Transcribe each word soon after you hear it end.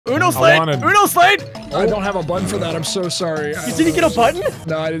Uno Slade! Uno Slade! I don't have a button for that. I'm so sorry. Did he get a button?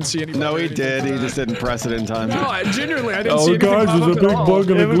 No, I didn't see any. No, he did. He just didn't press it in time. No, I genuinely didn't see anything. Oh, guys, there's a big bug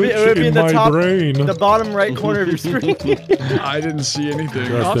and a glitch in my brain. The bottom right corner of your screen. I didn't see anything.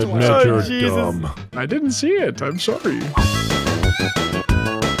 Just admit you're dumb. I didn't see it. I'm sorry.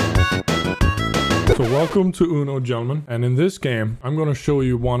 So welcome to Uno, gentlemen. And in this game, I'm going to show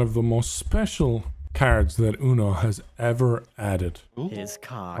you one of the most special cards that Uno has ever added. His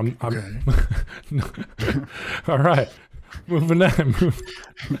cock. All right. Moving on.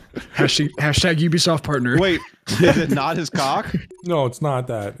 Hashtag Ubisoft partner. Wait, is it not his cock? No, it's not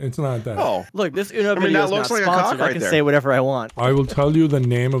that. It's not that. Oh. Look, this Uno video is not like sponsored. I can say whatever I want. I will tell you the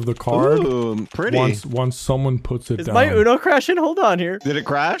name of the card. Ooh, pretty. Once someone puts it down. Is my Uno crashing? Hold on here. Did it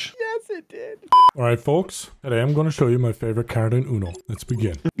crash? Yes, it did. All right, folks. Today I'm going to show you my favorite card in Uno. Let's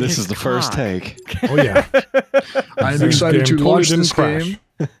begin. This is the first take. Oh, yeah. I'm excited to launch this game.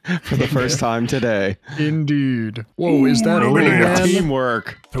 For the first time today. Indeed. Whoa, is that a man?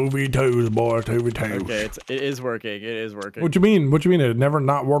 Teamwork. 2v2s, boy, 2v2s. Okay, it is working. It is working. What you mean? What you mean? It never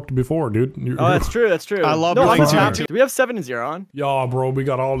not worked before, dude. Oh, that's true. That's true. I love no, I'm the happy. Do we have 7 and 0 on? Yeah, bro, we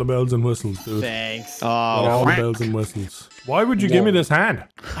got all the bells and whistles, dude. Thanks. All the bells and whistles. Why would you give me this hand?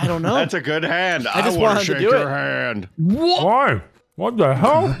 I don't know. That's a good hand. I just want wanted to to shake do your it. hand. What? Why? What the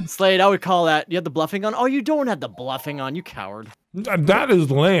hell? Slade, I would call that. You have the bluffing on? Oh, you don't have the bluffing on, you coward. That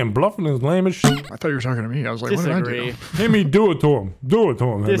is lame. Bluffing is lame as shit. I thought you were talking to me. I was like, Disagree. what did I do? Himmy, do it to him. Do it to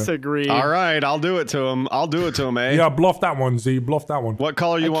him. Himmy. Disagree. All right, I'll do it to him. I'll do it to him, eh? Yeah, bluff that one, Z. Bluff that one. What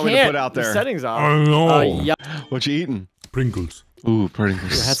color you want me to put out The there? settings off. I know. Yeah. What you eating? Pringles. Ooh, I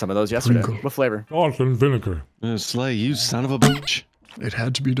Pringles. had some of those yesterday. What flavor? Salt and vinegar. Slay, you son of a bitch. It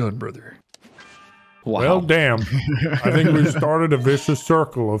had to be done, brother. Wow. Well, damn. I think we started a vicious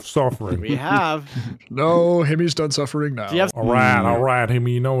circle of suffering. We have. No, Himmy's done suffering now. Do you have All right,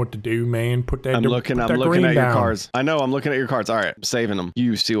 Himmy. You know what to do, man. Put that. I'm looking at your cards. I know, I'm looking at your cards. All right, I'm saving them.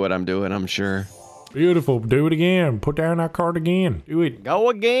 You see what I'm doing, I'm sure. Beautiful. Do it again. Put down that card again. Do it. Go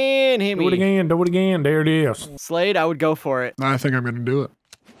again, Himmy. Do it again. Do it again. There it is. Slade, I would go for it. I think I'm going to do it.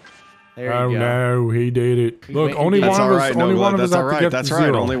 There you Oh go. no, he did it. Look, only That's one of all us. right, Only Nogla. one of us That's all have to right. get That's to right.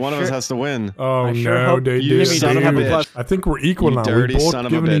 zero. Only one of us has to win. Oh I sure no, hope they you did. son of a bitch. I think we're equal You now. We dirty both son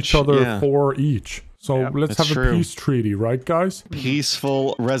of a given each bitch. other Yeah. 4 each. So let's That's have a true. peace treaty, right, guys?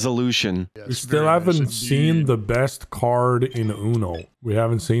 Peaceful resolution. Yes, We still very haven't nice seen indeed. the best card in Uno. We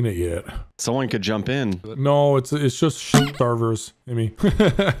haven't seen it yet. Someone could jump in. No, it's just shit servers. I mean,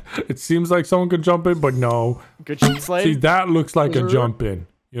 it seems like someone could jump in, but no. Good shit, Slade. See, that looks like a jump in.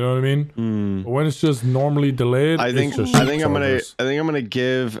 You know what I mean? But when it's just normally delayed, I think it's just I'm servers. gonna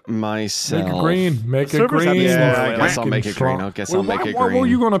give myself. Make it green. Make it servers have green. this Yeah, one. I guess I'll make it green. I guess I'll make it What were green.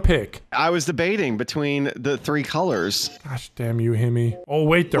 you gonna pick? I was debating between the 3 colors. Gosh damn you, Himmy. Oh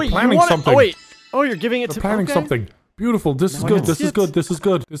wait, they're Wait, you planning want it? something. Oh, wait. Oh, you're giving it They're to planning okay. something. Beautiful. This is Now I good. have This is skits. good. This is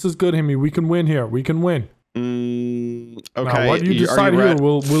good. This is good, Himmy. We can win here. We can win. Okay. Now, what you decide here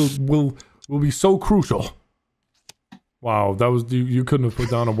will be so crucial. Wow, that was you couldn't have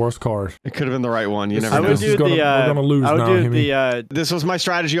put down a worse card. It could have been the right one. You This never is know. good. We're gonna lose I would now, do Himmy. the This was my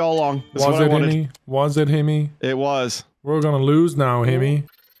strategy all along. This is Was what I it wanted. Himmy? Was it Himmy? It was. We're gonna lose now, Himmy.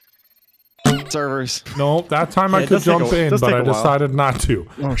 Servers. No, that time Yeah, I it could does take jump a- in, does but take I a while. decided not to.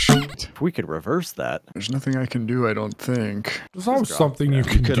 Oh, shit. we could reverse that. There's nothing I can do, I don't think. There's always draw. something you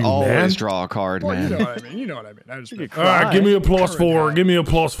can Could do, always man. draw a card, Well, you know man. what I mean. You know what I mean. I just All right, give me a +4. Give me a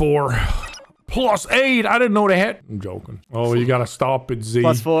 +4. +8. I didn't know they had. I'm joking. Oh, you gotta stop it, Z.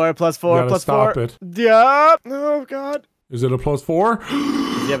 +4, You +4, gotta stop +4. it. Yeah. Oh, God. Is it a +4?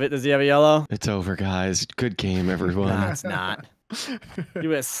 Does he have a yellow? It's over, guys. Good game, everyone. Nah, it's not. You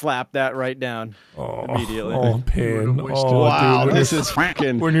would slap that right down. Oh, Immediately. Oh, pain. wasted. Oh, Wow, dude, this is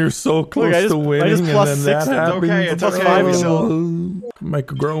fucking. when you're so close I just- to I winning just and plus then 6 that it. happens. Okay, it's Plus okay. 5 we is still-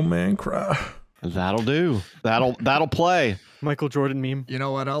 Make a grown man cry. That'll do. That'll play. Michael Jordan meme. You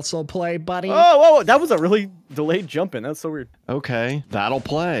know what else will play, buddy? Oh, whoa, that was a really delayed jump in. That's so weird. Okay, that'll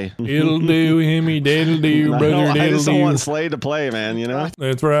play. It'll do, Himmy, that'll do, I brother, just that'll don't want do. Slade to play, man. You know.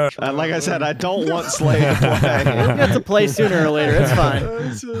 That's right. And like I said, I don't want Slade to play. We'll get to play sooner or later. It's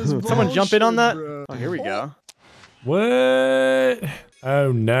fine. Someone jump in on that? Oh, here we go. What?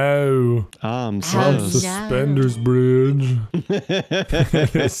 Oh no. So Suspenders bridge.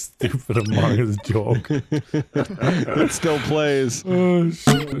 Stupid Among Us joke. it still plays. Oh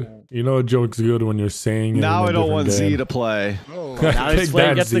shit. You know a joke's good when you're saying it. Now in a I don't different want Z game. to play. Now Take Slade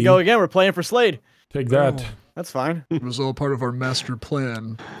that, gets Z. to go again. We're playing for Slade. Take that. That's fine. It was all part of our master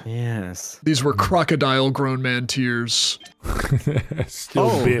plan. Yes. These were crocodile grown man tears.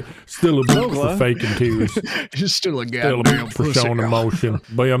 Still a bit for faking tears. He's still a Still a goddamn bit for pussy. showing emotion.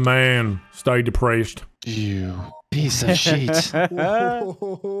 Be a man. Stay depressed. You piece of shit. Oh,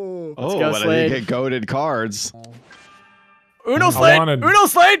 Oh, go, but I Slade. did get goated cards. Uno Slade! wanted- Uno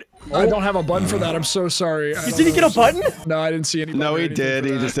Slade! I don't have a button for that. I'm so sorry. You didn't get a button? No, I didn't see any. No, button or he anything did. for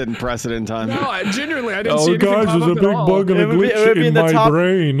He that. just didn't press it in time. No, I genuinely, I didn't Oh, see anything guys, pop there's a up at big all. bug and a It would be- it glitch would be in in the my top-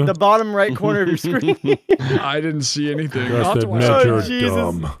 brain. The bottom right corner of your screen. I didn't see anything. I'll Just have to watch admit that. you're Jesus.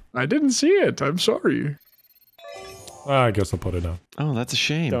 dumb. I didn't see it. I'm sorry. I guess I'll put it down. Oh, that's a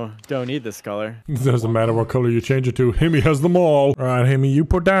shame. Don't need this color. It doesn't matter what color you change it to. Himmy has them all. All right, Himmy, you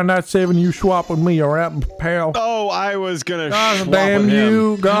put down that 7, you swap with me, all right, pal? Oh, I was gonna God swap damn with him.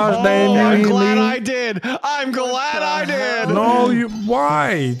 you. God damn Oh, you, I'm glad Himmy. I did. I'm glad I did. No, you.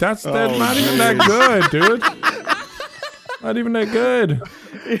 Why? That's not even that good, dude. Not even that good.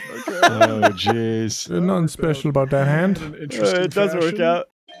 Oh, jeez. There's nothing special about that hand. It does work out.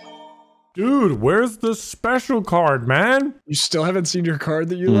 Dude, where's the special card, man? You still haven't seen your card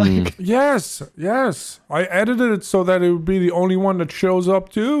that you like? Yes, yes. I edited it so that it would be the only one that shows up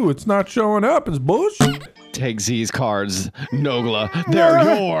too. It's not showing up. It's bullshit. Take Z's cards, Nogla.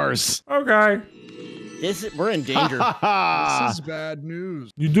 They're yours. Okay. We're in danger. This is bad news.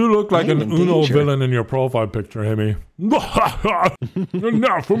 You do look like I'm an in Uno danger. villain in your profile picture, Himmy. And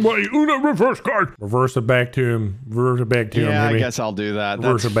now for my Uno reverse card. Reverse it back to him. Reverse it back to him, Yeah, I Himmy. guess I'll do that.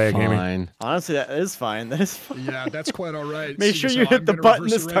 Reverse That's it back, Amy. fine. Honestly, that is fine. That is fine. Yeah, that's quite all right. Make See, sure so you hit I'm the gonna button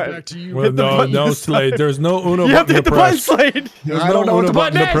reverse this it right time. back to you. Well, Hit the no, button no, this Slade. time. There's no Uno You have to button hit to the button, press. Slade. There's I no don't know what Uno the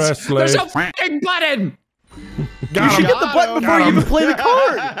button button to is. press, There's Slade. a fucking button. You should get the button before you even play the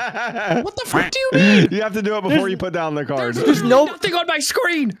card. What the fuck do you mean? You have to do it before you put down the card. There's no. Nothing on my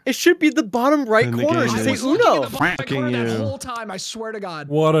screen. It should be the bottom right And the corner. It game should say is- Uno. Fucking that you. whole time, I swear to God.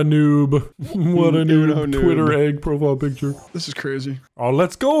 What a noob. What a Uno noob. noob. Twitter egg profile picture. This is crazy. Oh,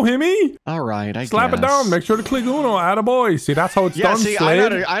 let's go, Himmy. All right, I Slap guess. it down. Make sure to click Uno. Attaboy. See, that's how it's Yeah, done, see,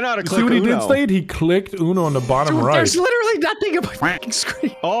 Slade. I know how to You click see what he Uno. did, Slade? He clicked Uno on the bottom Dude, right. there's literally nothing on my fucking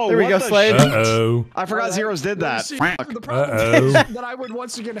screen. Oh, There we what go, the Slade. shit? Uh-oh. I forgot Zeros did that. See, Fuck. the problem Uh-oh. is that I would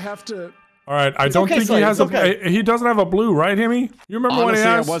once again have to. All right, I don't okay, think Slade, he has it's a. okay. He doesn't have a blue, right, Himmy? You remember Honestly, when he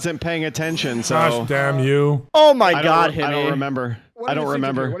I has? wasn't paying attention, so Gosh damn you! Oh my I God, don't, I don't Himmy. remember. What I are you don't thinking here?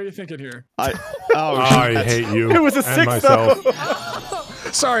 remember. What are you thinking here? I I hate you. It was a and 6 myself.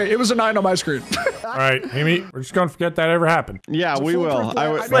 though. Sorry, it was a 9 on my screen. All right, Himmy, we're just gonna forget that ever happened. Yeah, we full will. proof I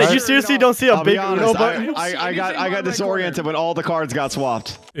that would. I Slade, made you sure, seriously you know, don't see a I'll be big Uno honest. button? I got anything disoriented when all the cards got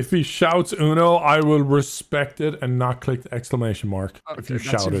swapped. If he shouts Uno, I will respect it and not click the exclamation mark. If you that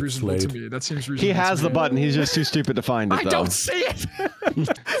shout seems it, reasonable to Slade. me. That seems reasonable. He has to the me. button. He's just too stupid to find it, I though. don't see it.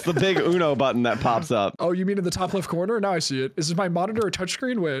 It's the big Uno button that pops up. Oh, you mean in the top left corner? Now I see it. Is this my monitor or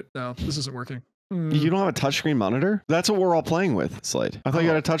touchscreen? Wait, no, this isn't working. You don't have a touchscreen monitor? That's what we're all playing with, Slade. I thought you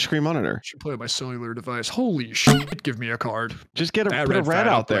had a touchscreen monitor. Should play with my cellular device. Holy shit! Give me a card. Just get a Ah, put a red fine,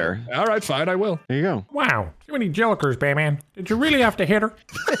 I'll out play. there. All right, fine, I will. There you go. Wow, too many jellikers, Batman. Did you really have to hit her?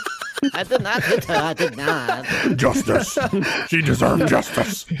 I did not hit her. I did not. Justice. She deserved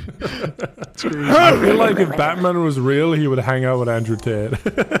justice. I feel like if Batman was real, he would hang out with Andrew Tate.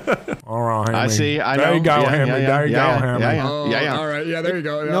 All right, Hammy. I see. I know. There you go, Yeah, Hammy. yeah, yeah, There you yeah, go, yeah, Hammy. yeah. Oh, all right, yeah, there you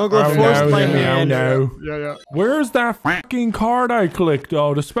go. Yeah. Nogla Oh, forced no, my no, hand. no. Yeah. Where's that fucking card I clicked?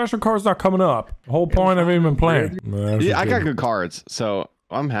 Oh, the special card's not coming up. The whole point of even playing. No, this Yeah, is I got good. good cards, so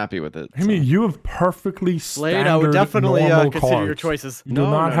I'm happy with it. I mean, you have perfectly Slade, standard I would definitely normal consider your cards. choices. You do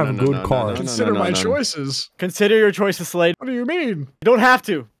not have good cards. Consider my choices. Consider your choices, Slade. What do you mean? You don't have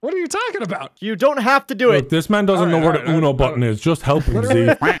to. What are you talking about? You don't have to do Look, it. this man doesn't know where the alright, Uno button is. Just help him,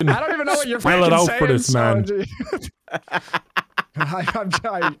 Z. I don't even know what you're Spell it fucking out saying, for this man.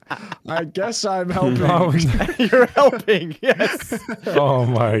 I guess I'm helping. Oh, You're helping. Yes. oh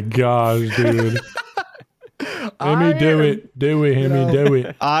my gosh, dude. Himmy, do it. Do it, Himmy, do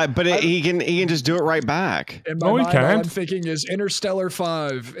it. But he can just do it right back. In my No, he mind, all I'm can't. thinking is Interstellar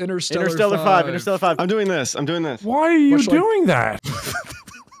 5. Interstellar 5. Interstellar 5. I'm doing this. I'm doing this. Why are you Much like- doing that?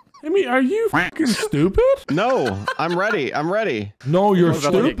 Himmy, are you fucking stupid? No, I'm ready. I'm ready. No, you're What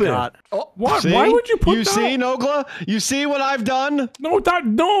about what you stupid. got? Oh, What? See? Why would you put You that? see, Nogla? You see what I've done?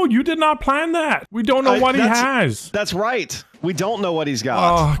 No, you did not plan that. We don't know what he has. That's right. We don't know what he's got.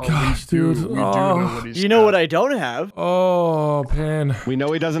 Oh gosh, dude. we do know Oh, what he's You know got. what I don't have? oh, man. We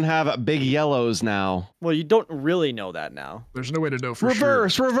know he doesn't have big yellows now. Well, you don't really know that now. There's no way to know for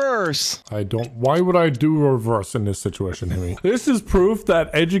Reverse, reverse. I don't. Why would I do reverse in this situation, Himmy? This is proof that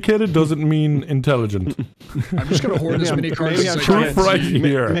educated doesn't mean intelligent. sure. I'm just gonna hoard as many cards maybe as I'm I trying can. Proof right to-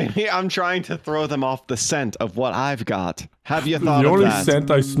 here. Maybe I'm trying trying to throw them off the scent of what I've got. Have you thought The of only that? scent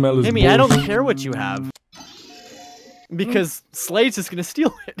I smell is Amy, I don't bullshit. care what you have. Because Slade's just gonna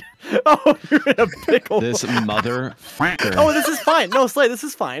steal it. Oh, you're in a pickle. This motherfucker. Oh, this is fine. No, Slade, this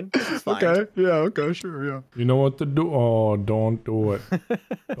is fine. This is fine. Okay. Yeah. Okay. Sure. Yeah. You know what to do? Oh, don't do it.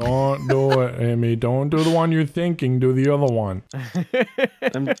 Don't do it, Amy. Don't do the one you're thinking. Do the other one.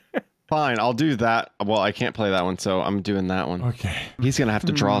 Fine, I'll do that. Well, I can't play that one, so I'm doing that one. Okay. He's gonna have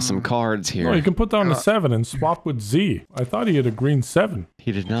to draw some cards here. No, you can put down the 7 and swap with Z. I thought he had a green 7.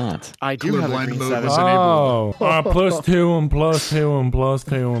 He did not. I do have a Colorblind green mode 7. was Oh, plus 2 and plus 2 and plus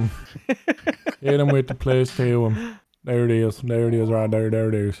 2. Hit him with the plus 2. There it is. There it is right there. There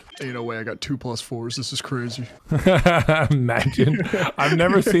it is. Ain't no way I got 2 +4s. This is crazy. Imagine. I've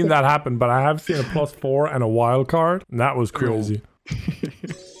never seen that happen, but I have seen a +4 and a wild card. And that was crazy.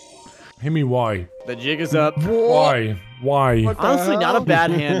 Hit me, why? The jig is up. Why? Why? Honestly, not a bad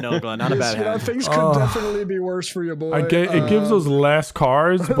hand, Nogla. Not a bad Yeah, hand. things could definitely be worse for you, boy. It gives us less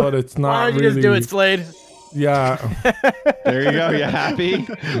cards, but it's Why not don't you really. just do it, Slade? Yeah, There you go. You happy?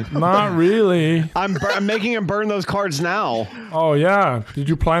 not really. I'm making him burn those cards now. Oh yeah, did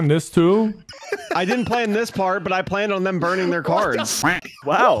you plan this too? I didn't plan this part, but I planned on them burning their cards.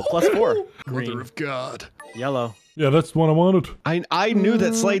 Wow, +4. Mother Green. of God. Yellow. Yeah, that's what I wanted. I knew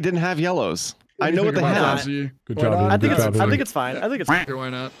that Slade didn't have yellows. I know what they Think about have. that, Z? Good Why job, not? dude. I think Good it's. job, I dude. think it's fine. I think it's fine. Okay, why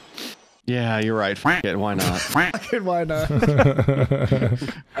not? Yeah, you're right. F it. Why not? Why not?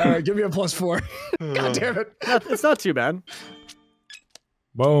 Alright, give me a +4. God damn it. It's not too bad.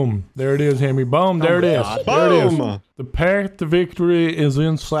 Boom. There it is, Hammy. Boom. There it is. God. There it is. Boom. The path to victory is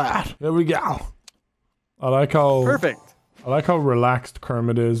inside. There we go. I like how relaxed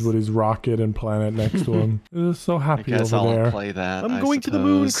Kermit is with his rocket and planet next to him. He's so I happy guess over I'll there. play that. I'm I going to the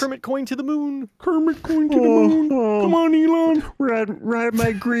moon. suppose. Kermit going to the moon. Kermit going to the moon. Come on, Elon. Ride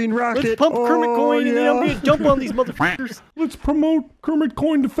my green rocket. Let's pump Kermit going and then I'm gonna jump on these motherfuckers. Let's promote Kermit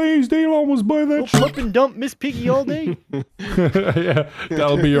coin to phase. They'll always buy Go that shit. pump and dump Miss Piggy all day. Yeah,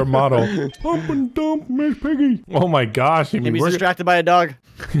 that'll be your motto. Pump and dump, Miss Piggy. Oh my gosh, Amy. He's distracted by a dog.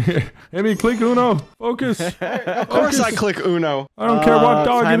 Amy, click Uno. Focus. Of course I click Uno. I don't care what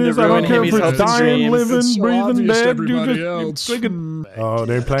dog time it to is. I don't ruin care if Amy's it's hopes and dying, dreams. living, It's so breathing, obvious to dead. everybody You else. click it. Oh,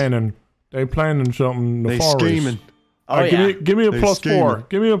 they're planning. They planning something They nefarious. scheming. Oh Alright, yeah. give me a They +4. scheming.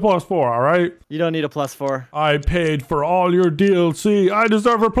 Give me a +4, alright? You don't need a +4. I paid for all your DLC. I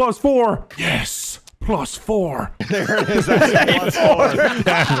deserve a +4. Yes, +4. There it is. That's a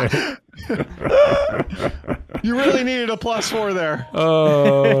Damn it. You really needed a +4 there.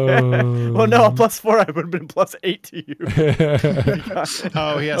 Well, no, a +4. I would have been +8 to you.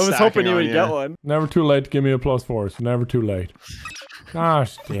 Oh, he has I was hoping you would get one. Never too late to give me a +4. It's never too late.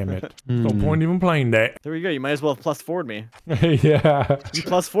 Gosh damn it. No point even playing that. There we go. You might as well have +4'd me. Yeah. You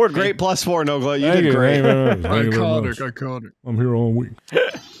 +4'd me. Great +4, Nogla. You Thank did great. Thank you very much. Iconic. I'm here all week.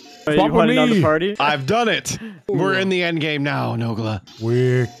 Are Swap you running on me. the party? I've done it. We're in the end game now, Nogla.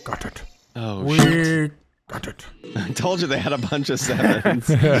 We got it. Oh, shit. We got it. I told you they had a bunch of 7s.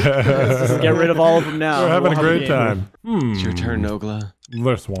 Just get rid of all of them now. We're having a We'll have great game. time. It's your turn, Nogla.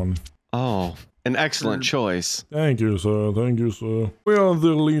 This one. Oh, an excellent choice. Thank you, sir. Thank you, sir. We are the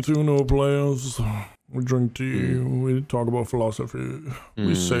Elite Uno players. We drink tea. We talk about philosophy.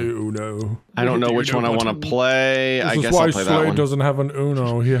 We say Uno. I don't know which one I want to play. I This guess is why I'll play that Slade one. doesn't have an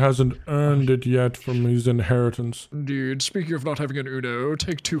Uno. He hasn't earned it yet from his inheritance. Indeed. Speaking of not having an Uno,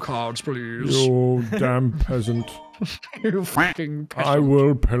 take 2 cards, please. You damn peasant. You fucking I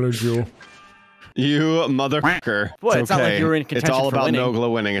will pillage you. You motherfucker. Boy, it's not like you were in It's contention all for about winning. Nogla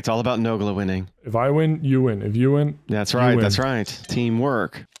winning. It's all about Nogla winning. If I win, you win. If you win, That's you right. win. That's right.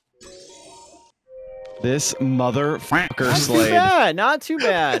 Teamwork. This motherfucker Not too Slade. bad. Not too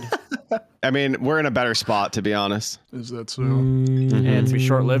bad. I mean, we're in a better spot, to be honest. Is that so? And it's be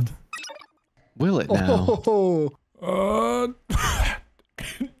short-lived. Will it now? Oh,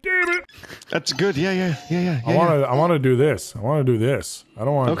 damn it! That's good. Yeah. I wanna do this. I wanna do this. I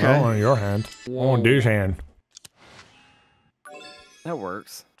don't want. Okay. I don't want your hand. I want this hand. That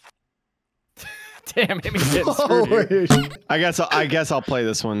works. Damn, Amy didn't screw you. I guess I'll play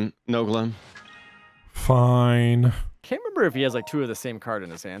this one, Nogla. Fine. Can't remember if he has like 2 of the same card in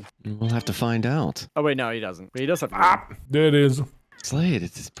his hand. We'll have to find out. Oh wait, no, he doesn't. But he does have to. There it is. Slade,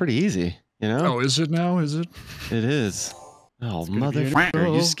 it's pretty easy, you know? oh, is it now? Is it? It is. Oh, gonna be an motherfucker,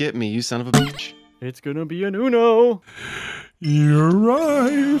 Uno. you skipped me, you son of a bitch. It's gonna be an Uno. You're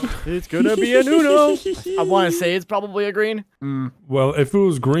right. It's gonna be an Uno. I want to say it's probably a green. Well, if it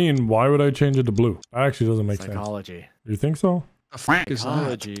was green, why would I change it to blue? That actually doesn't make sense. Psychology. You think so? The fuck is that?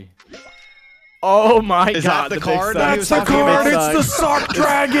 Psychology. Oh my Is god. that the big card suck. that he That's was the talking about? card. It's the sock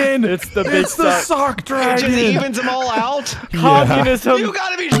dragon. It's the big It's the suck. sock It dragon. just evens them all out. Communism. You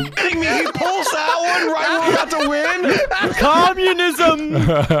gotta be kidding me. He pulls that one right when we're about to win. Communism.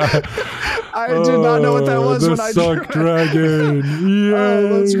 I did not know what that was the when I sock dragon. Yeah. Oh,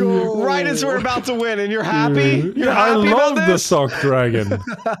 let's go. Right as we're about to win, and you're happy? You're I happy love about the this? sock dragon.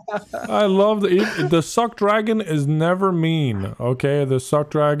 I love the sock dragon is never mean. Okay, the sock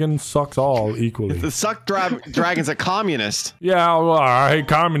dragon sucks all equally. The suck dragon's a communist. Yeah, well, I hate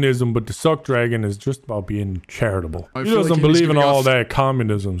communism, but the suck dragon is just about being charitable. I He feel like doesn't he was believe in giving all off- that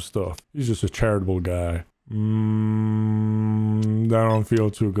communism stuff. He's just a charitable guy. I don't feel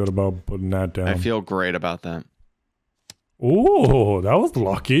too good about putting that down. I feel great about that. Oh, that was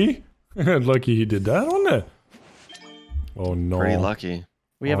lucky. Lucky he did that, wasn't it? Oh no. Pretty lucky.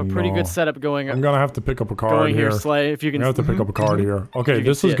 We have Oh, a pretty no. good setup going. I'm gonna have to pick up a card Going here. here, Slay. If you I'm can. gonna have to pick up a card here. Okay, can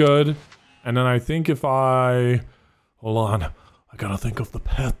this see is it. good. And then I think if I... Hold on. I gotta think of the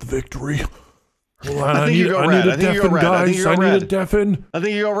path to victory. Hold on, I think you go I red. need I a think you go deafen, red. I think guys. you go I need a red. deafen. I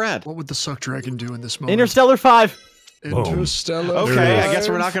think you go red. What would the suck dragon do in this moment? Interstellar 5. Interstellar. Okay, I five. guess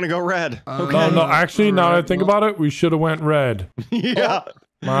we're not gonna go red. No, no, actually, now that I think about it, we should have went red. Yeah.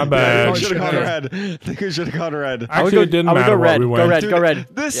 My I bad. think we should have shit. gone red. I think we should have gone red. Actually, it didn't I would matter go what red. we Go went. red. Dude, Go red.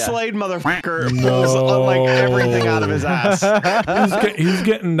 This Yeah. Slade motherfucker pulls No. like everything out of his ass. He's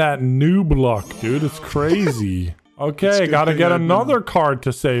getting that noob luck, dude. It's crazy. Okay, good gotta thing get I've been- another card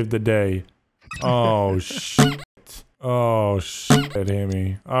to save the day. Oh, shit. Oh, shit,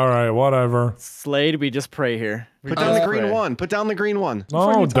 Hammy. Alright, whatever. Slade, we just pray here. Put down the green one. Put down the green one.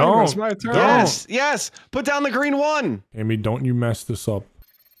 No, It's don't. my turn. Yes, yes. Put down the green one. Hammy, don't you mess this up.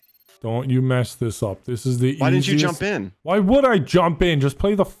 Don't you mess this up. This is the Why didn't you easiest- jump in? Why would I jump in? Just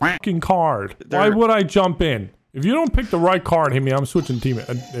play the fucking card. Why There- would I jump in? If you don't pick the right card, Hammy, I'm switching team.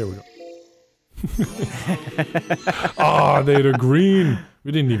 There we go. Ah, they had a green.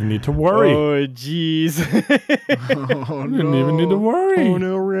 We didn't even need to worry. Oh, jeez. Oh, We didn't even need to worry. Oh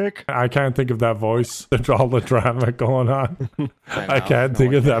no, Rick. I can't think of that voice. There's all the drama going on. I can't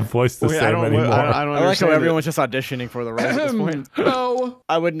think of that voice the Wait, same anymore. I don't I like how understand it. everyone's just auditioning for the role at this point. No.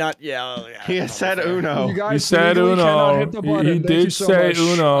 I would not. Yeah. He has said Uno. You guys He said legally Uno. cannot hit the He button. Thank did you so say much.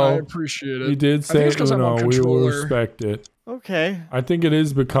 Uno. I appreciate it. He did I think say it's 'cause I'm on Uno. We will controller. respect it. Okay. I think it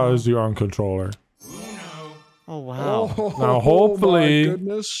is because you're on controller. Oh wow. Oh, Now, hopefully- my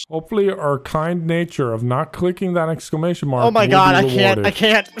goodness. Hopefully, our kind nature of not clicking that exclamation mark. Oh my will god, be I can't. rewarded. I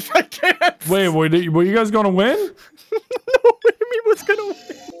can't. I can't. Wait, were you guys gonna win? No, what do you mean what's gonna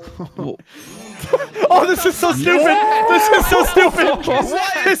win? Oh, this is so stupid. This is so stupid.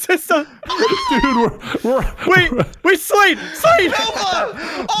 This is so. Dude, we're Wait, Slade. Slade.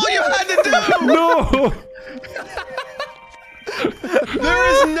 All you had to do. no.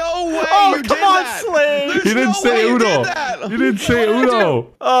 There is no way Oh, you come did on, that. Slade. There's He didn't no say way you Uno. did that. He didn't say Uno.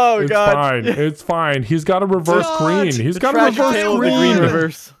 Oh It's god. fine. It's fine. He's got a reverse Not. green. He's got a Tragic reverse tale of the green green.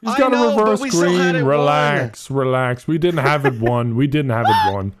 reverse. He's I got know, a but reverse we still had green. it Relax, relax. We didn't have it won. We didn't have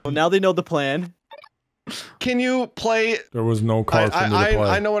it won. Well, now they know the plan. Can you play? There was no card for me to play.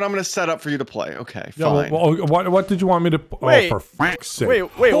 I know what I'm going to set up for you to play. Okay, Yeah, fine. well, what did you want me to? Wait. Oh, for fuck's sake!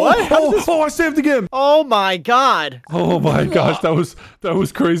 Wait, what? How did this- I saved again. Oh my god. Oh my gosh, that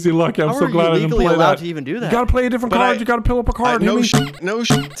was crazy lucky. I'm How so are you glad I didn't legally play allowed that. to even do You that? gotta play a different But card. I- You gotta pull up a card. no Himmy. shit. No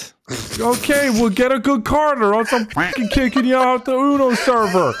shit. Okay, we'll get a good card, or else I'm fucking kicking you out the Uno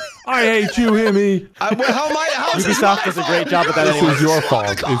server. I hate you, Himmy. How am I? How is this Ubisoft my does a fault? great job at that This anyway. is your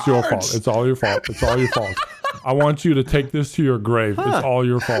fault. It's your fault. It's all your fault. It's all your fault. I want you to take this to your grave. It's all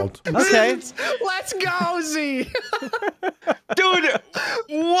your fault. Okay. Let's go, Z. Dude,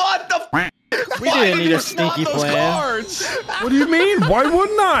 what the? We didn't need a sneaky plan. Cards? What do you mean? Why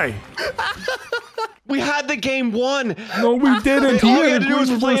wouldn't I? We had the game won. No, we didn't. All He you had had to do was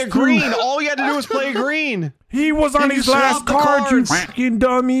green play a reverse too. green. All you had to do was play a green. He was on Then his you last swap the card, you cards. fucking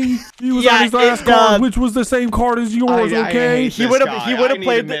dummy. He was Yeah, on his last it, card, which was the same card as yours, okay? He would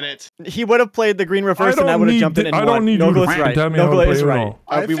have played the green reverse, and I would have jumped in and I won. don't need you to Nogla's fucking right. tell me how to Nogla play is right. Uno.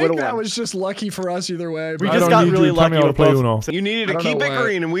 I we think would have that won. was just lucky for us either way. We but- I just don't got need you really to tell me lucky how to play with Uno. both. You needed I to don't keep know it why.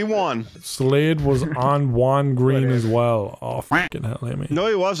 green, and we won. Slade was on one green as well. Oh, fucking hell, Amy. No,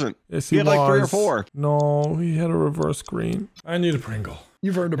 he wasn't. Yes, he had like 3 or was. 4. No, he had a reverse green. I need a Pringle.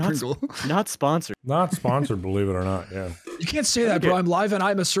 You've earned a Not, Pringle. not sponsored. Not sponsored, believe it or not, yeah. You can't say that, bro. I'm live and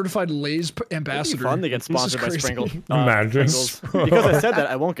I'm a certified Lay's It'd be ambassador. fun to get This is sponsored by crazy. Sprinkle. Imagine. Pringles. Because I said that,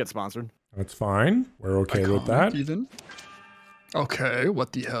 I won't get sponsored. That's fine. We're okay with that. Ethan. Okay,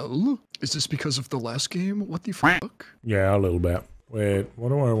 what the hell? Is this because of the last game? What the fuck? Yeah, a little bit. Wait, what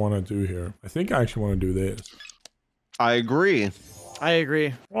do I want to do here? I think I actually want to do this. I agree. I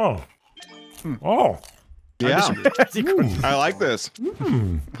agree. Oh. Oh. Yeah. I like this.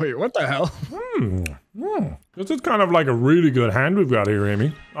 Wait, what the hell? This is kind of like a really good hand we've got here,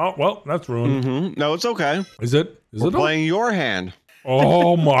 Amy. Oh, well, that's ruined. No, it's okay. Is it? Is it? Playing your hand.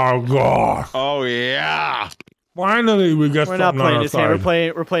 Oh my god. Oh, yeah. Finally, we get We're not something on playing our his hand.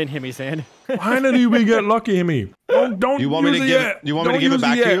 side. We're playing Himmy's hand. Finally, we get lucky, Himmy. Don't You want me use to it give yet. it? You want me to Don't give it use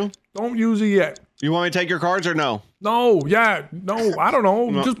back to yet. you? Don't use it yet. You want me to take your cards or no? No, yeah, no, I don't know.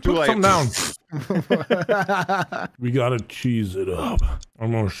 No, Just too put late. something down. We gotta cheese it up.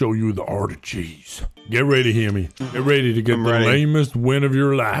 I'm gonna show you the art of cheese. Get ready, Himmy. Get ready to get I'm the ready. lamest win of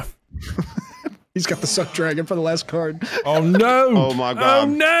your life. He's got the suck dragon for the last card. Oh no! Oh my god. Oh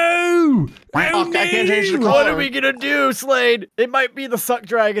no! Oh, I can't change the no! color. What are we gonna do, Slade? It might be the suck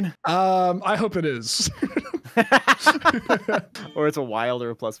dragon, I hope it is. or it's a wild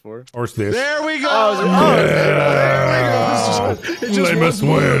or a +4. Or it's this. There we go. Yeah. Lamest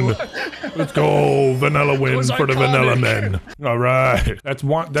win. Let's go. Vanilla win was for the iconic. vanilla men. All right. That's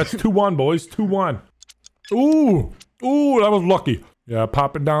 2-1, boys. 2-1. Ooh. Ooh, that was lucky. Yeah,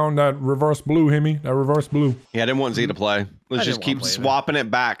 pop it down, that reverse blue, Himmy. That reverse blue. Yeah, I didn't want Z to play. Let's just didn't keep wanna play swapping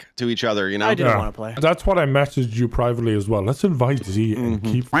it back to each other, you know? I didn't Yeah. want to play. That's what I messaged you privately as well. Let's invite Z and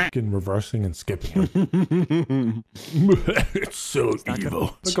keep fucking reversing and skipping him. It's so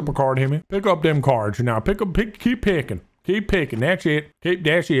evil. Pick up a card, Himmy. Pick up them cards now. Keep picking. Keep picking. That's it.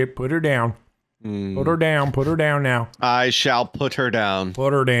 That's it. Put her down. Put her down. Put her down now. I shall put her down.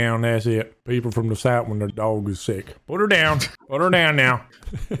 Put her down. That's it. People from the south when their dog is sick. Put her down. Put her down now.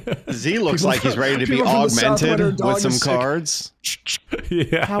 Z looks like he's ready to be people from the south when her augmented dog with some is sick. cards.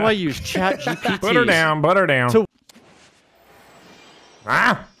 Yeah. How I use ChatGPT. Put her down. Put her down. So-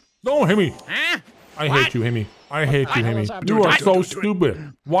 Ah! No, Himmy. I hate you, Himmy. I hate you, Himmy. You are so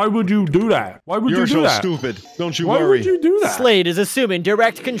stupid. Why would you do that? Why would You're you do so that? stupid. Don't you Why worry. would you do that? Slade is assuming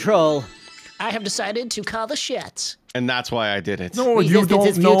direct control. I have decided to call the shots. And that's why I did it. No, you Resistance don't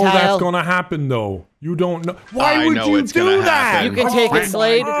is know futile. that's gonna happen, though. You don't know. Why I would know you it's do gonna that? happen. You can take it,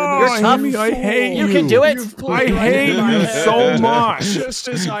 Slade. Oh, You're tough. Himmy, I hate you. You can do it. I hate you so much. Just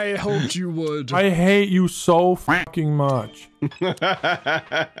as I hoped you would. I hate you so fucking much.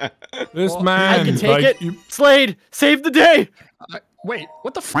 This man. I can take like, it. you- Slade, save the day. Wait,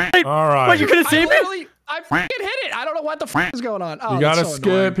 what the f? all right. What, you couldn't I save me? literally, I fucking hit it. I don't know what the f is going on. Oh, You gotta that's so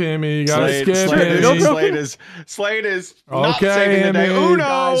annoying. skip him. You gotta skip him. Slade is not Okay, saving the day. Himmy. Uno!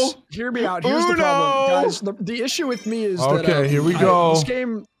 Guys, hear me out. Here's the problem, guys. The issue with me is that Okay, here we go. This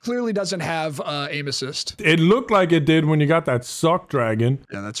game clearly doesn't have aim assist. It looked like it did when you got that suck dragon.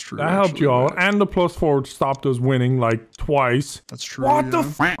 Yeah, that's true. That helped you out. And the +4 stopped us winning like twice. That's true. What the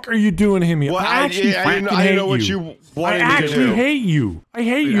fuck are you doing, Himmy? Well, I actually I fucking didn't hate know what you. you I wanted me to actually do. hate you. I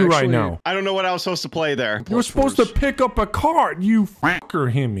hate you right now. I don't know what I was supposed to play there. You were supposed to pick up a card, you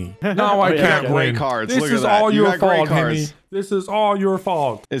fucker, Himmy. Now I yeah, can't you got great win. cards. This Look at is that. all You your got great fault, Himmy. cards. This is all your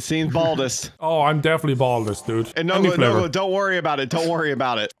fault. It seems baldest. Oh, I'm definitely baldest, dude. And Any flavor. no, don't worry about it. Don't worry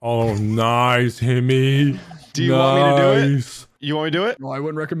about it. Oh, nice, Himmy. Do you want me to do it? Nice. You want me to do it? No, I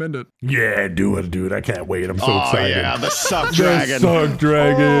wouldn't recommend it. Yeah, do it, dude. I can't wait. I'm so Oh, excited. yeah, the suck The dragon. suck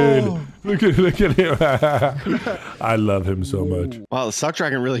dragon. Look at him. I love him so much. Wow, the suck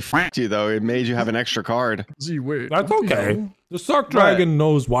dragon really f***ed you, though. It made you have an extra card. Z, wait. That's what the okay. hell? The suck dragon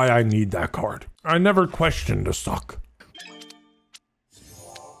knows why I need that card. I never questioned the suck.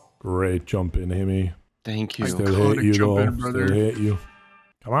 Great jump in, Himmy. Thank you. Still Iconic hit you, jump though. in, brother. Still hit you.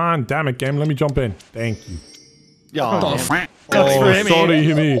 Come on, damn it, game. Let me jump in. Thank you. Oh, Oh, sorry,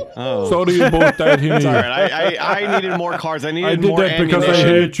 Himmy. Oh. Sorry about that, Himmy. It's all right. I needed more cards. I I needed did more that because I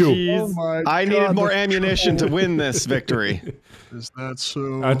ammunition. hate you. Oh my I needed God, more the- ammunition to win this victory. Is that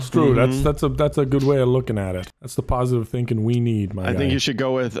so? That's true. That's a good way of looking at it. That's the positive thinking we need, my I guy. think you should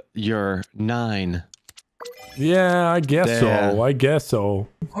go with your 9. Yeah, I guess Yeah. so. I guess so.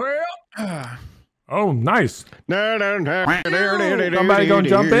 Well, Oh, nice. Somebody Somebody gonna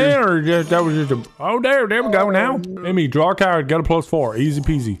jump in, or just that was just a? Oh, there we go now. Amy, draw a card, get a +4, easy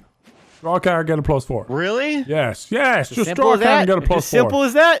peasy. Draw a card, get a +4. Really? Yes, just Simple draw a as card and that. get a +4. As simple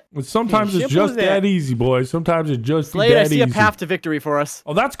as that. Sometimes it's Simple just as that. that easy, boys. Sometimes it's just Slade, I that see easy. a path to victory for us.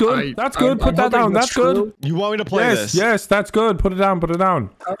 Oh, that's good. That's good. Put I'm that hoping down. That's good. true. You want me to play Yes, this? yes, that's good. Put it down. Put it down.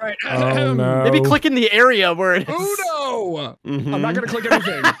 All right. Oh no. Maybe click in the area where it is. Uno. Mhm. I'm not gonna click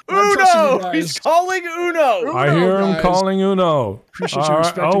anything. I'm trusting you Uno! guys. He's calling Uno! I hear him guys. calling Uno. Appreciate you All right.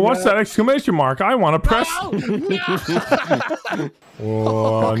 respecting Oh, what's that. that exclamation mark? I want to press.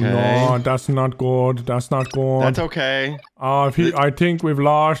 Oh Okay. no, that's not good. That's not good. That's okay. I think we've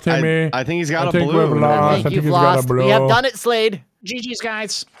lost him. I think he's got I a think blue. we've lost. I think think you've he's got a lost. blue. We have done it, Slade. GG's,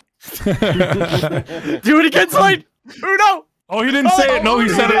 guys. Do it again, Slade! Uno! Oh, he didn't say it. No, he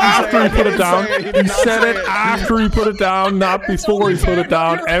said it after he put it down. He said it after he put it down, not before he put it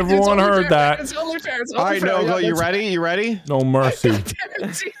down. Everyone heard that. It's only fair. It's All only right, fair. Nogla, Yeah, you ready? You ready? No mercy. You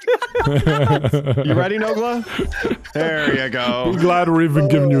ready, Nogla? There you go. I'm glad we're even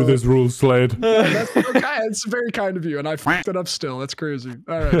giving you this rule, Slade. That's okay. It's very kind of you, and I fucked it up still. That's crazy.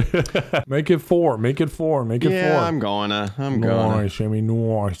 All right. Make it 4. Make it 4. Make it 4. Yeah, I'm gonna. Nice, Jimmy.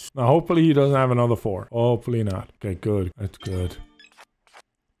 Nice. Now, hopefully he doesn't have another 4. Hopefully not. Okay, good. That's good.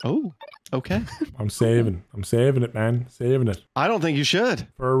 Oh, okay. I'm saving it, man. Saving it. I don't think you should.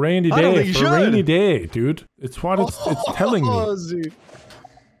 For a rainy day. I don't think you for a should. rainy day, dude. It's what it's telling me. Z.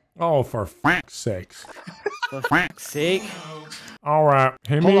 Oh, for fuck's sakes. For fuck's sake. All right.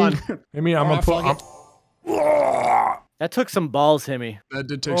 Hit me. Hold Hit me. I'm gonna put. That took some balls, Himmy. That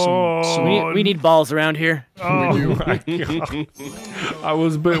did take some. We need balls around here. Oh my god. I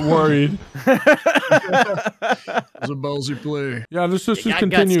was a bit worried. It was a ballsy play. Yeah, let's just got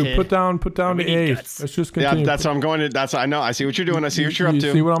continue. guts, kid. Put down the need 8. guts. Let's just Yeah, continue. that's what I'm going to. That's I know. I see what you're doing. I see what you're up to.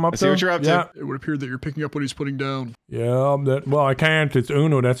 You see what I'm up I to? see what you're up Yeah. to. It would appear that you're picking up what he's putting down. Yeah, well, I can't. It's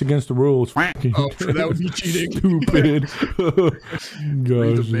Uno. That's against the rules. Oh, that would be cheating. Stupid. Read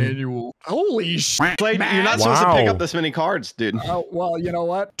the Gosh. manual. Holy shit. Slade, you're not supposed to pick Wow. up this many cards, dude. Oh, well, you know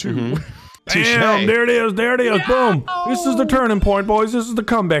what? 2. Touche. Damn, there it is. There it is. Boom. This is the turning point, boys. This is the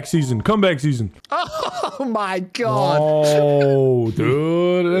comeback season. Comeback season. Oh my god. Oh,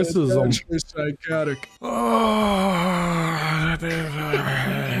 dude. This is Actually psychotic.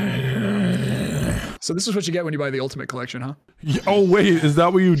 So this is what you get when you buy the Ultimate Collection, huh? Oh, wait. Is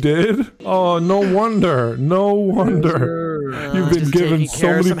that what you did? Oh, no wonder. No wonder. You've been Just given taking so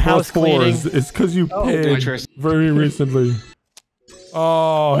care of many some house plus 4s. It's because you paid Tris. very recently.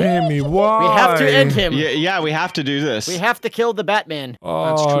 Oh, Amy, why? We have to end him. Yeah, we have to do this. We have to kill the Batman. That's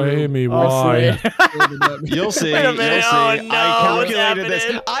Oh, true. Amy, Oh, why? You'll see. Wait a You'll minute. see. Oh, no, I what's calculated this.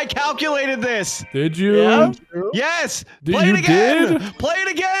 happening? I calculated this. Did you? Yeah? Yes. Did Play you it again. did? Play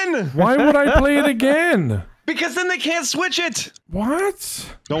it again. Why would I play it again? Because then they can't switch it. What?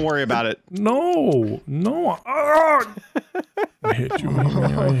 Don't worry about it. No. Ah! I hate you, Amy.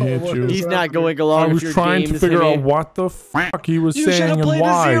 I hate you. He's not going I along was with your trying games, to figure Himmy. out what the fuck he was You should saying have and played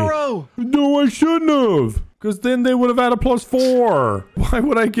why. a 0. No, I shouldn't have. Because then they would have had a +4. Why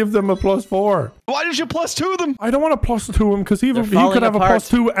would I give them a +4? Why did you +2 them? I don't want to +2 him because he They're could falling have apart.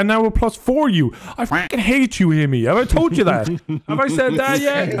 a +2 and now a +4 you. I fucking hate you, Himmy. Have I told you that? Have I said that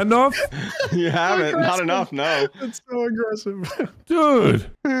yet? Enough? You haven't. Not enough. No. It's so aggressive.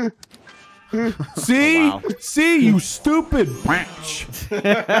 Dude. See? See, you stupid bitch.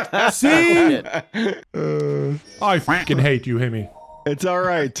 See? I fucking hate you, Himmy. It's all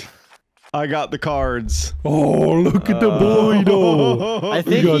right. I got the cards. Oh, look at the boy, though. I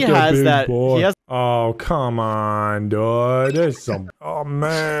think You he got has big that. boy. He has. Oh, come on, dude. There's some. Oh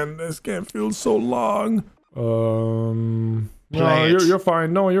man, this game feels so long. No, Play it. you're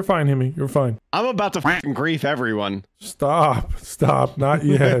fine. No, you're fine, Himmy. You're fine. I'm about to fucking grief everyone. Stop. Not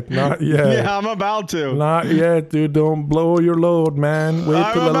yet. Not yet. Yeah, I'm about to. Not yet, dude. Don't blow your load, man. Wait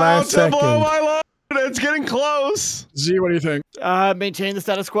I'm till the about last to second. blow my load. It's getting close. Z, what do you think? Maintain the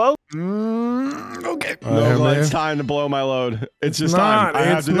status quo. Okay. No, man. it's time to blow my load. It's just Not. time. I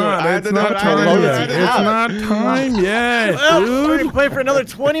have It's to do it. not. I have It's to do it. not I have to time do it. I yet. have to It's do it. not time yet, Well, we dude. can play for another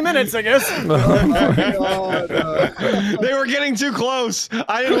 20 minutes, I guess. They were getting too close.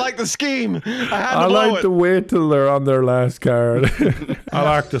 I didn't like the scheme. I had to I blow like it. to wait till they're on their last card. I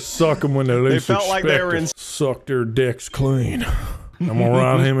like to suck them when they least felt like they were expect it. Suck their dicks clean. I'm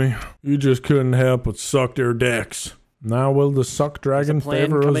alright, Himmy. You just couldn't help but suck their dicks. Now will the suck dragon Plan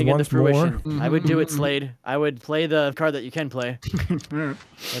favor us coming into once more? fruition. I would do it, Slade. I would play the card that you can play, and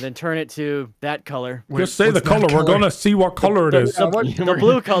then turn it to that color. Just say the what's that color. We're color? gonna see what color it is. The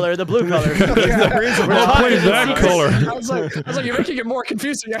blue color. The blue color. I'll play that color. I was like, you're making it more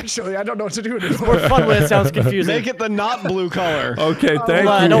confusing, actually. I don't know what to do anymore. More fun when it sounds confusing. Make it the not blue color. Okay, thank Hold on,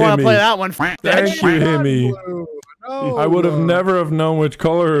 I you, don't want to play Himmy. that one. Thank you, Himmy. No. I would have never have known which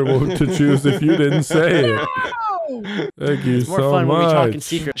color to choose if you didn't say it. Thank you More so fun when we talk in much.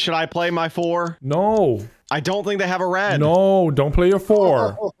 secret. Should I play my 4? No. I don't think they have a red. No, don't play your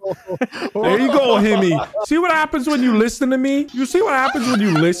 4. There you go, Himmy. See what happens when you listen to me? You see what happens when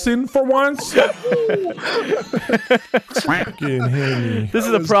you listen for once? Fucking Himmy. This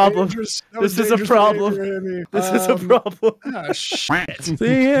is a problem. This is a problem. This is a problem. Ah, shit. See,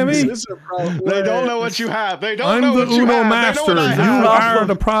 Himmy? This is a problem. They don't know what you have. They don't I'm know the what you Uno have. master. They know what I You have. are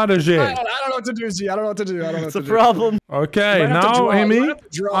the protege. I don't know what to do, Z. I don't know what to do. I don't know what It's to a do. problem. Okay, You might have to now, draw. You Amy, might have to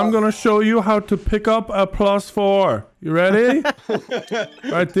draw. I'm going to show you how to pick up a +4. You ready?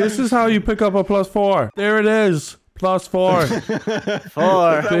 Right, this is how you pick up a +4. There it is. +4.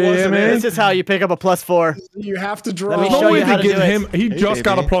 4. This is how you pick up a +4. You have to draw. Let me There's show no way you how to to get do it. him. He just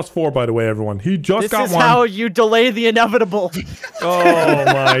got a +4, by the way, everyone. He just This got is one. how you delay the inevitable. Oh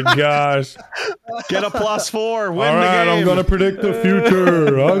my gosh. Get a +4. Win All the right, game. I'm gonna predict the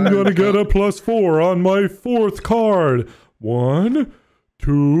future. I'm gonna get a +4 on my 4th card. 1,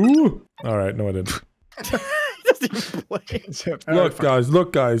 2. All right, no, I didn't.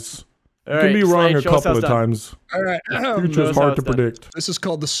 Look, guys. You can be wrong a couple of times. All right. Future's hard to predict. This is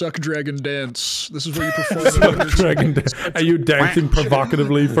called the Suck Dragon Dance. This is where you perform. Suck Dragon dance. Are you dancing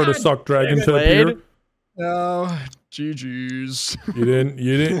provocatively for the Suck Dragon to appear? No, GG's. You didn't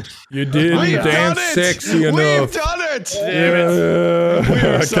dance sexy We've enough. done it. Yeah. We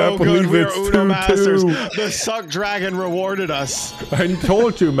are I so can't good. believe We are it's Uno masters. 2-2. The Suck Dragon rewarded us. I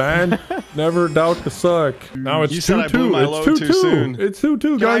told you, man. Never doubt the suck. Now it's You said I blew 2-2. my load It's too 2-2. soon. It's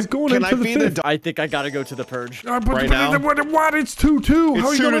 2-2, guys. Going into the 5th. I think I gotta go to the purge. Right now? What? It's 2-2. How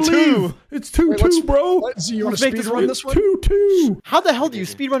are you gonna 2-2. leave? It's 2-2, bro. Z, you want Let's to make this speed run this one? 2-2. How the hell do you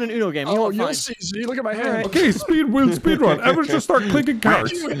speedrun an Uno game? You know Oh, what, you'll fine. see. Z, look at my hand. Okay, speed run. Everyone just start clicking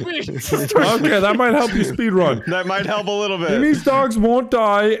cards. Okay, that might help you speed run. That might help a little bit. These dogs won't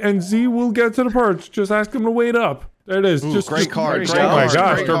die, and Z will get to the perch. Just ask him to wait up. There it is. Ooh, great card. Oh my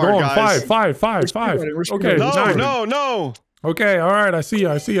gosh, Great they're card, going guys. 5. Okay, No, 9. no. Okay, all right. I see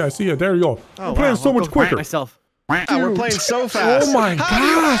you. There you go. We're playing so much quicker. Myself. We're playing so fast. Oh my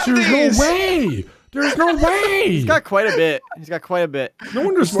gosh, there's no way. There's no way. He's got quite a bit. No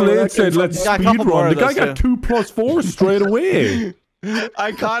wonder Slade said let's He's got a speed couple more run. of The guy those, got 2 +4 straight away.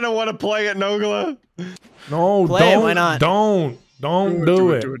 I kind of want to play it, Nogla. No, Play it, don't. why not? Don't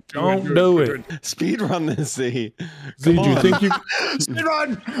do it. Don't do it. Speed run this, Z. Z, do you think you? Speed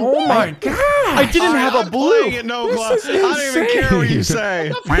run. Oh my god! I didn't have a blue. Playing it, Nogla. This is I don't even care what you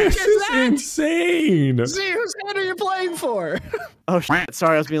insane. say. This is insane. Z, whose hand are you playing for? Oh shit!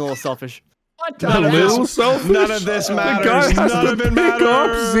 Sorry, I was being a little selfish. A little selfish. None of this The matters. guy has None to of it pick matters.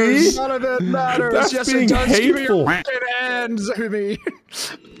 up, Z. None of it matters. That's yes, being it does. Give me hateful. your fucking hands, Amy.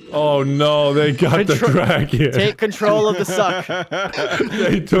 Oh no, they got the dragon. Take control of the suck.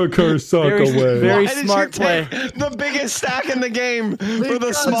 They took her suck away. Very Why did smart you play. take the biggest stack in the game for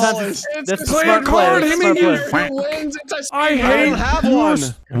the Sometimes smallest? That's Play smart a card, play. him That's and smart you. play. I I hate don't have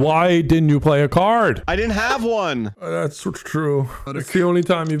yours. one. Why didn't you play a card? I didn't have one. That's true. It's the only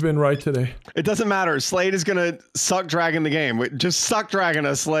time you've been right today. It doesn't matter. Slade is gonna suck dragon the game. Just suck dragon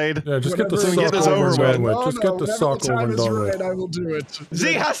us, Slade. Yeah, just get the Whenever we suck get this over and over done with. with. Just get the suck over and done with. I will do it.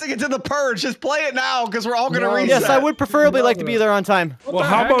 Z has to get to the purge. Just play it now, because we're all gonna No. reset. Yes, I would preferably like to be there on time. Well,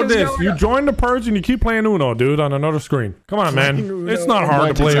 how about this? You join the purge and you keep playing Uno, dude, on another screen. Come on, man. Uno. It's not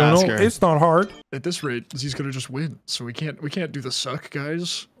hard to play Uno. Multitasker. It's not hard. At this rate, Z's gonna just win. So we can't do the suck,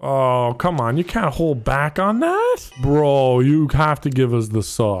 guys. Oh, come on. You can't hold back on that? Bro, you have to give us the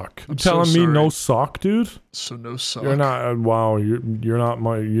suck. You I'm so telling me sorry. no suck, dude? So no suck. You're not wow, you're not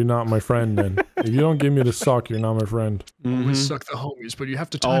my friend then. If you don't give me the suck, you're not my friend. Always suck the homies, but you have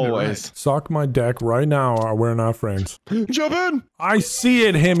to time it right. Always. Suck my deck right now or we're not friends. Jump in. I see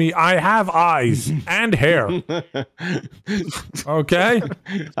it, Himmy. I have eyes and hair. Okay?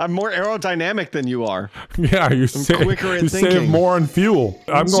 I'm more aerodynamic than you are. Yeah, you quicker at save thinking. more on fuel.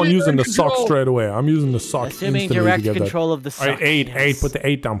 I'm going Zero using the suck control. straight away. I'm using the suck Assuming instantly direct to get control of the that. All suck. right, 8. yes. Put the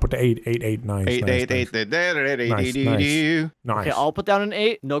 8 down. Put the 8. 8. Nice. Eight, nice, eight, nice. eight. Nice. Okay, I'll put down an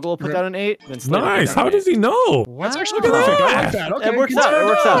 8. Nogla will put down an 8. Then Slade will put Nice. down How an does he know? Wow. That's actually perfect. I like that. Okay, It works out. It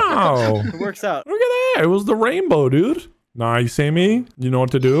works out. Wow. It works out. Look at that. It was the rainbow, dude. Nice, Amy. You know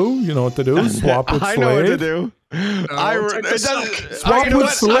what to do. You know what to do. Swap with I Slade. know what to do. take the suck. Swap you know with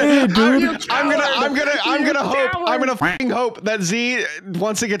what? Slade, dude. I'm gonna hope that Z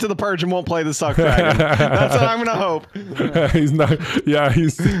wants to get to the purge and won't play the suck dragon. That's what I'm gonna hope. He's not. Yeah,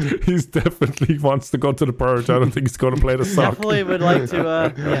 he's definitely wants to go to the purge. I don't think he's going to play the suck. Definitely would like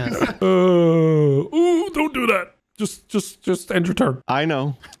to, yes. Ooh, don't do that. Just end your turn. I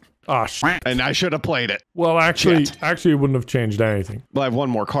know, Ah, shit. and I should have played it. Well, actually, it wouldn't have changed anything. Well, I have one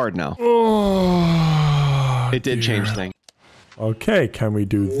more card now. Oh, It did change things. Okay, can we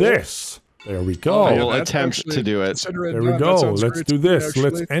do this? There we go. I will That attempt actually- to do it. consider it There we done. That go. sounds Let's great do to me, this. actually.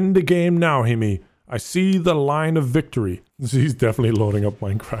 Let's end the game now, Himmy. I see the line of victory. He's definitely loading up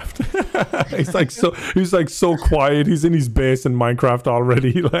Minecraft. he's like so quiet. He's in his base in Minecraft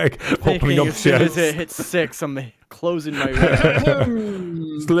already, like opening Thinking up as soon as chests. it hits 6, I'm closing my window.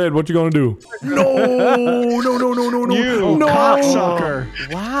 Slid, what you gonna do? No, You no.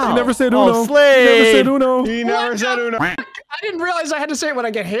 cocksucker. Wow. You never said Uno. Oh, Slade. You never said Uno. He never said Uno. I didn't realize I had to say it when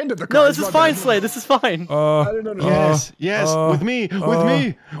I get handed the No, cards. this is My fine, bad. Slade. This is fine. Yes, with me, with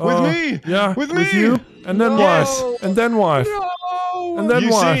me. Yeah, with with me. you. And then Yes. what? And then what? And then You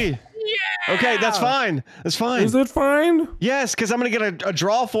what? see? Okay, that's fine. That's fine. Is it fine? Yes, because I'm gonna get a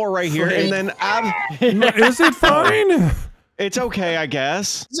draw 4 right here, and then Is it fine? it's okay, I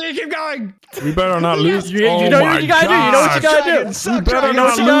guess. See, keep going. We better not lose. You know what you gotta do. You know what you gotta do. Suck better dragon,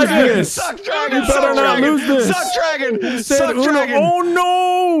 not suck lose dragon, this. Suck dragon, You better suck not dragon, lose this. Suck dragon, Said suck Uno. dragon. Oh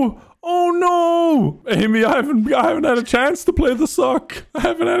no! Oh no! Amy, I haven't had a chance to play the suck. I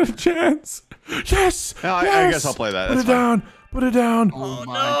haven't had a chance. Yes! I yes! guess I'll play that. Put That's it fine. down. Put it down. Oh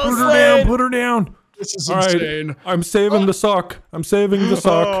my. Put her down. Put her down. This is All right. insane. I'm saving the suck. I'm saving the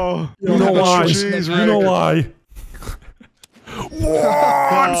suck. Oh, You know why? jeez, You know Rick. why? Whoa,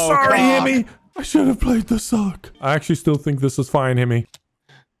 I'm Oh, sorry, God. Himmy. I should have played the suck. I actually still think this is fine, Himmy.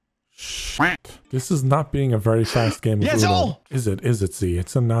 Shit. This is not being a very fast game. of Yes, Uno. oh! Is it? Is it, Z?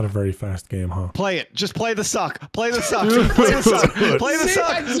 It's not a very fast game, huh? Play it. Just play the suck. Play the suck. Play the suck. Play the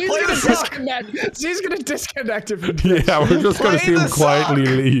suck. Play the suck. He's gonna disconnect if he does. Yeah, we're just gonna Play see him the quietly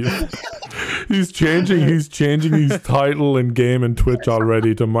leave. He's changing his title and game and Twitch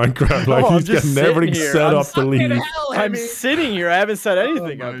already to Minecraft. Like I'm he's just getting everything sitting here. set I'm up to leave. I'm sitting here. I haven't set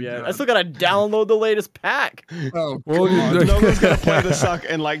anything up yet. I still gotta download the latest pack. Oh, Well, Nogla's gonna play the suck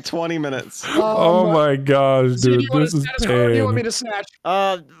in like 20 minutes. oh my gosh, Do dude, you want this a is status card or do you want me pain. to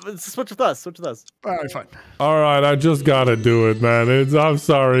snatch? Switch with us. Switch with us. Alright, fine. All right, I just gotta do it, man. I'm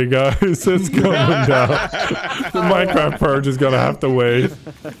sorry, guys. It's coming down. The Minecraft purge is gonna have to wait.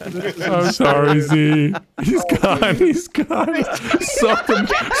 I'm sorry, Z. He's gone. He's gone. Sucked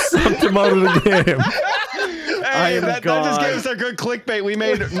him out of the game. Hey, am that just gone. gave us a good clickbait. We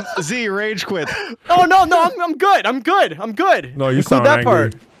made Z rage quit. Oh no, I'm good. I'm good. I'm good. No, you Include sound that angry.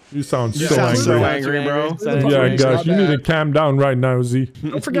 part. You sound You so sound angry. so angry, bro. Yeah, gosh, you need to calm down right now, Z.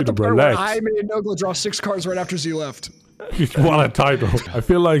 Don't forget the to part where relax. I made Nogla draw 6 cards right after Z left. What a title. I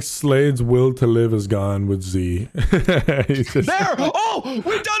feel like Slade's will to live is gone with Z. He's just, There! Oh,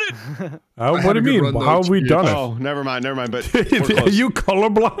 we've done it! what had do a you good mean? run, How though, have we too. done it? Oh, never mind, but we're Are close. you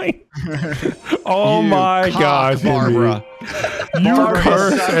colorblind? Oh You my cock, gosh, Barbara. You Barbara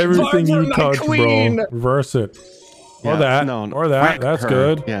curse sucks. everything you Barbara, my touch, queen. bro. Reverse it. Yeah, Or that. no, Or that. whack That's her.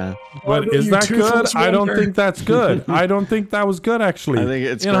 good. Yeah. But Barbara, is you that good? toothless I don't wonder. think that's good. I don't think that was good, actually. I think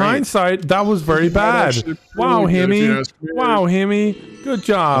it's In great. hindsight, that was very bad. actually Wow, really good, if you Himmy. ask me. Wow, Himmy. Good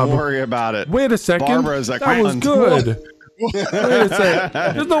job. Don't worry about it. Wait a second. Barbara's a that was cunt. good. Wait a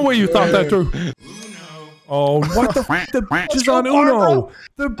second. There's no way you thought that through. Oh, what the f? The bitch is on Uno.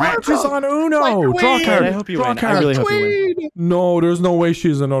 The bitch is on Uno. Draw I card. hope you Draw win. I card. really hope you win. No, there's no way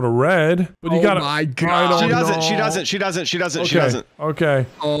she's another red. But you Oh gotta. my I God. don't She doesn't, know. she doesn't, she doesn't, she doesn't, she Okay. doesn't. Okay.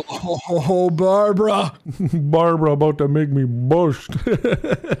 Oh, Barbara. Barbara about to make me bust.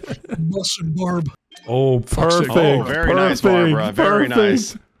 Busted Barb. Oh, perfect. Oh, very nice, Barbara. Very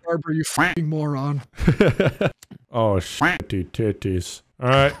nice. Barbara, you fucking moron. Oh, shitty titties. All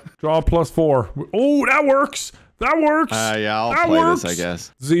right, draw +4. Oh, that works. That works. Yeah, I'll That play works. this, I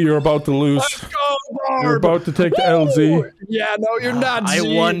guess. Z, you're about to lose. Go, Barb. You're about to take the LZ. Yeah, no, you're not. I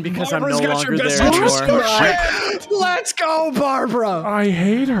Z. won because I'm Barbara's no got your longer best there interest in anymore. mind. Let's go, Barbara. I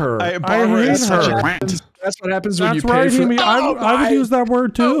hate her. Hey, I Barbara hate is such a her. cunt. That's what happens when That's you pay right, for. Himmy. I would use that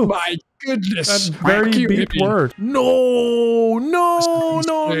word Oh too. my goodness. That's Thank very you, beat Himmy. word. No, no, no,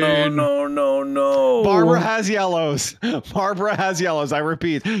 no, insane. no, no, no. Barbara has yellows. Barbara has yellows. I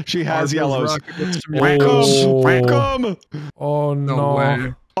repeat, she has Barbara's yellows. rocking with some Whack yellows. 'em. Whack 'em. Oh No no.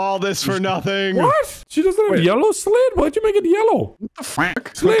 way. All this for nothing. What? She doesn't have yellow Slid? Why'd you make it yellow?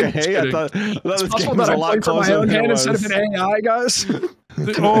 Slid. Okay, I thought It's this possible game was that a I lot played for my closer own than it hand was. instead of an AI, guys.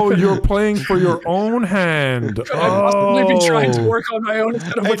 Oh, you're playing for your own hand. Could I possibly be trying to Oh. work on my own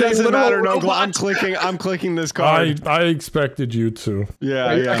instead of It with a doesn't literal matter, Nogla. robot? I'm clicking this card. I expected you to.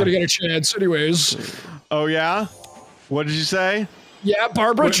 Yeah, You're not yeah. gonna get a chance, anyways. Oh yeah. What did you say? Yeah,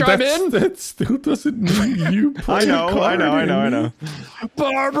 Barbara, chime in. That still doesn't mean you I play know, a card, I know.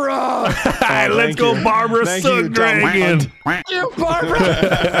 Barbara, Hey, let's thank go, you. Barbara Thank you, Sun dumb Dragon. you Barbara.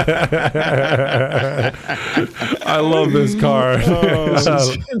 I love this card. This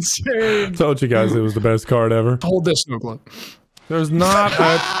is insane. Told you guys it was the best card ever. Hold this, Nogla. There's not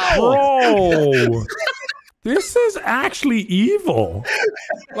a pro. This is actually evil.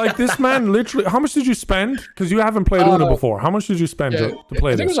 Like, this man literally... How much did you spend? Because you haven't played Uno before. How much did you spend to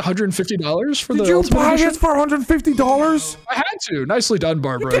play I think this? it was $150 for the Did you Ultimate buy Edition. it for $150? I had to. Nicely done,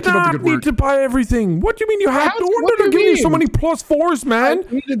 Barbara. You did not need to buy everything. What do you mean you had to? No wonder they're giving you so many +4s, man.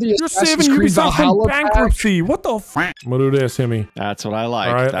 You're saving yourself from bankruptcy. What the f? I'm gonna do this, Himmy. That's what I like.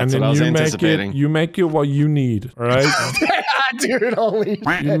 All right, That's and what I was then anticipating. you make it what you need, all right? Dude, holy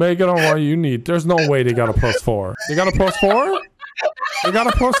You make it on what you need. There's no way they got a +4. They got a +4? They got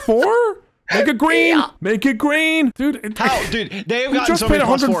a +4? Make it green! Make it green! Dude, How? Dude, they've he gotten just so paid many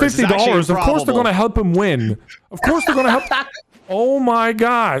 +4s. It's actually $150. Of course they're improbable. gonna help him win. Of course they're gonna help. Oh my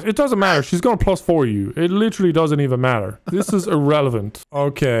gosh. It doesn't matter. She's gonna +4 you. It literally doesn't even matter. This is irrelevant.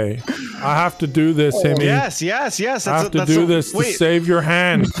 Okay. I have to do this, Himmy. Yes. I have to do this to save your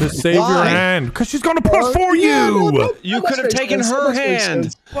hand. To save your hand. Because she's gonna +4 you! You could have taken her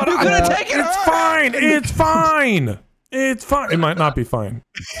hand. You could have taken her. It's fine. It's fine. It's fine. It might not be fine.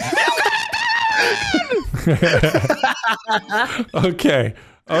 Okay.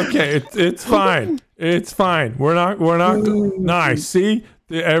 Okay, it's fine. It's fine. We're not nice. See?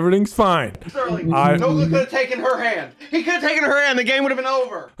 Everything's fine. Nogla could have taken her hand. He could have taken her hand. The game would have been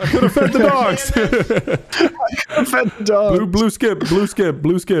over. I could have fed the dogs. fed the dog. Blue skip.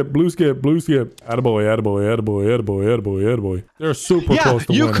 Attaboy. They're super close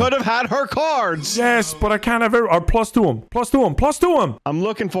to you winning. could have had her cards. Yes, but I can't have or +2 him. +2 him. I'm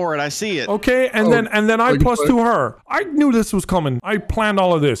looking for it. I see it. Okay, and then I +2 her. I knew this was coming. I planned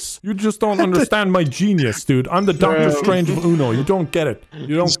all of this. You just don't understand my genius, dude. I'm the Doctor Strange of Uno. You don't get it.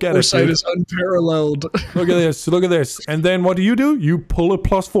 You don't get it, Foresight dude. is unparalleled. Look at this. Look at this. And then what do? You pull a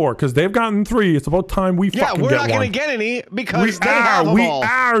 +4 because they've gotten 3. It's about time we fucking get one. we're not going to get any because they have them we all.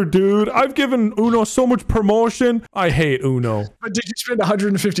 are, dude. I've given Uno so much promotion. I hate Uno. But did you spend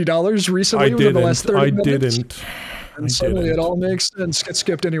 $150 recently I within the last 30 didn't. I minutes? didn't. And suddenly it all makes sense. Get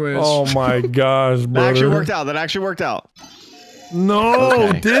skipped anyways. Oh my gosh, brother. That actually worked out. No,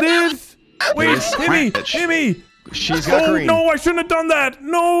 Okay. did it? Wait, Himmy. She's got green. No, I shouldn't have done that.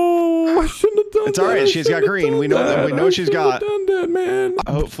 No, I shouldn't have done that. It's all right. She's got green. We know that. We know she's got. Done that, man.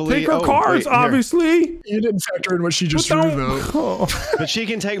 Hopefully, Take her cards, wait, here. obviously. You didn't factor in what she just But drew, don't- though. But she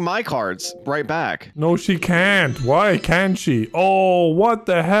can take my cards right back. No, she can't. Why can't she? Oh, what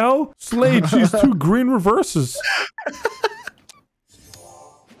the hell? Slade, she's 2 green reverses.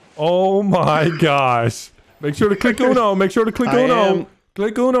 Oh my gosh. Make sure to click Uno. Make sure to click Uno.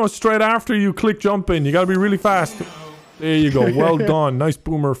 Click Uno straight after you click jump in. You gotta be really fast. There you go. Well done. Nice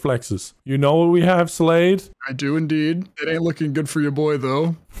boomer flexes. You know what we have, Slade? I do indeed. It ain't looking good for your boy,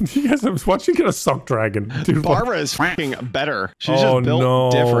 though. You guys, I was watching get a suck dragon. Dude, Barbara is fucking better. She's oh just built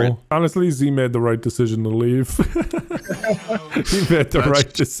no. different. Honestly, Z made the right decision to leave. He made the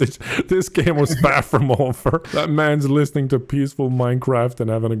right decision. This game was far from over. That man's listening to peaceful Minecraft and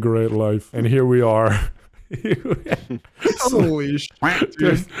having a great life. And here we are. Holy shit,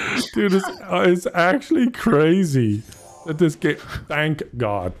 dude. Dude, it's actually crazy that this game. Thank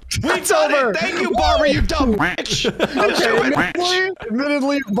God. It's over. Thank you, Barbara. You dumb bitch.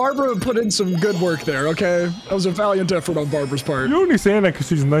 Admittedly, Barbara put in some good work there, okay? That was a valiant effort on Barbara's part. You're only saying that because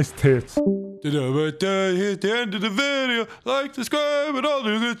she's nice tits. Hit the end of the video. Like, subscribe, and all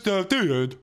the good stuff.